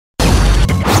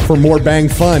For more Bang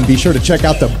fun, be sure to check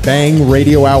out the Bang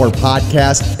Radio Hour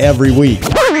podcast every week.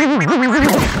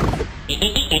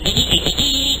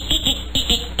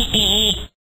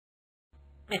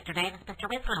 Mr. Davis, Mr.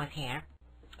 Winslow is here.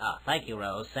 Oh, thank you,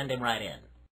 Rose. Send him right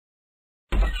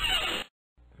in.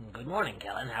 Good morning,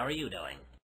 Kellen. How are you doing?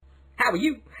 How are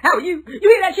you? How are you? You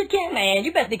hear that shit, Ken? Man,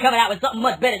 you best be coming out with something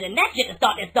much better than that shit to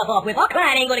start this stuff off with. Our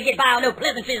client ain't gonna get by on no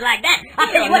pleasantries like that. I'll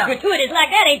tell you what, gratuitous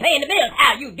like that ain't paying the bills.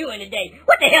 How you doing today?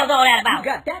 What the hell's all that about? You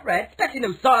got that right. Especially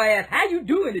no sorry ass. How you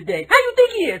doing today? How you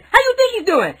think he is? How you think he's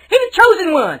doing? He's the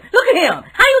chosen one. Look at him.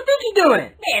 How you think he's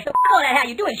doing? Yeah, so all that how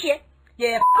you doing shit.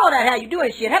 Yeah, all that how you doing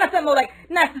shit. How about something more like,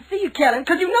 nice to see you, Kellen?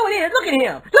 Cause you know it is. Look at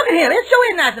him. Look at him. It sure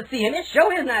is nice to see him. It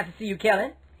sure is nice to see you,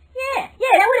 Kellen. Yeah,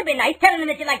 that would have been nice. Telling him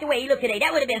that you like the way he looked today.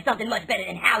 That would have been something much better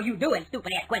than how you doing.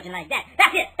 Stupid ass question like that.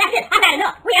 That's it. I've had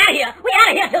enough. We out of here. We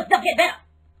out of here till stuff get better.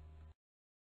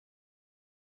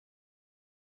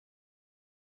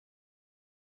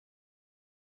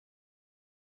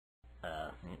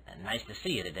 Nice to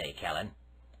see you today, Kellen.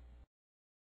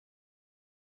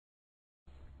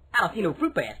 I don't see no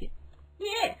fruit basket.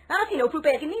 Yeah, I don't see no fruit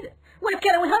basket neither. What if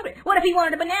Kellen was hungry? What if he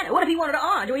wanted a banana? What if he wanted an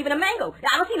orange or even a mango?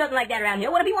 I don't see nothing like that around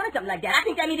here. What if he wanted something like that? I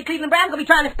think that means the Cleveland Browns gonna be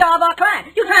trying to starve our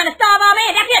client. You trying to starve our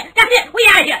man? That's it. We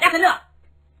out of here. That's enough.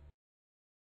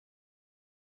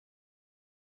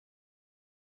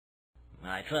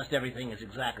 I trust everything is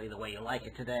exactly the way you like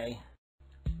it today.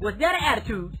 Was that an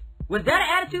attitude? Was that an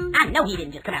attitude? I know he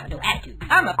didn't just come out with no attitude.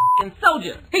 I'm a f***ing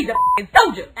soldier. He's a f***ing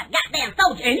soldier. A goddamn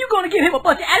soldier. And you gonna give him a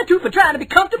bunch of attitude for trying to be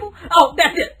comfortable? Oh,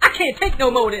 that's it. I can't take no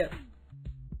more of this.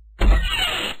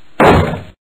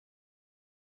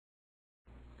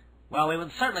 Well, we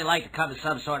would certainly like to come to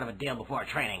some sort of a deal before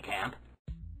training camp.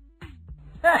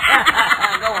 Go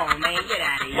on, man. Get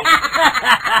out of here.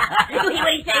 What do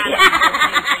you say?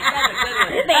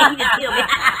 Man, he just killed me.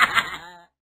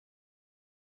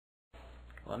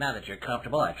 Well, now that you're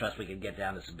comfortable, I trust we can get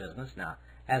down to some business. Now,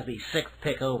 as the 6th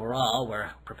pick overall,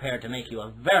 we're prepared to make you a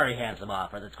very handsome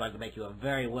offer that's going to make you a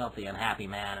very wealthy and happy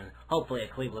man and hopefully a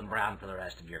Cleveland Brown for the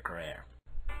rest of your career.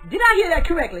 Did I hear that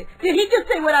correctly? Did he just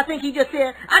say what I think he just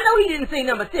said? I know he didn't say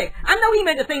number 6. I know he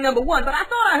meant to say number 1, but I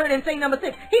thought I heard him say number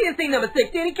 6. He didn't say number 6,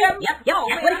 did he, Kevin? Yep,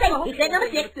 that's what he said. He said number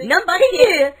 6. Number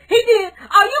 6. He did.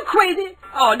 Are you crazy?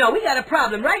 Oh, no, we got a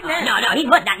problem right now. No, he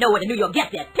must not know what the New York Jets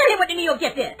said. Tell him what the New York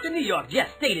Jets said. The New York Jets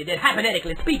stated that,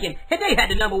 hypothetically speaking, if they had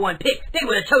the number 1 pick, they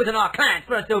would have chosen our clients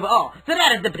first overall. So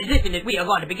that is the position that we are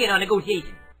going to begin our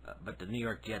negotiation. But the New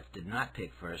York Jets did not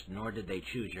pick first, nor did they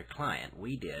choose your client.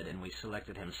 We did, and we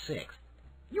selected him 6th.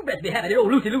 You best be having that old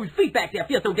Lucy-Lou's feet back there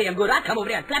feel so damn good. I'd come over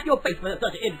there and slap your face for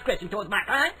such an indiscretion towards my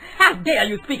client. How dare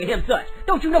you speak of him such?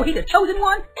 Don't you know he's the chosen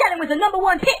one? Kellen was the number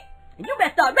 1 pick. And you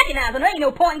better start recognizing there ain't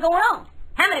no point in going on.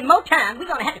 How many more times we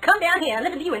gonna have to come down here and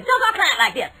listen to you insult our client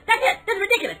like this? That's it. This is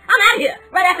ridiculous. I'm out of here.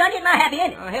 Right after I get my happy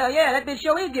ending. Oh, hell yeah. That bitch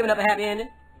sure is giving up a happy ending.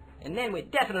 And then we're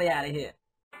definitely out of here.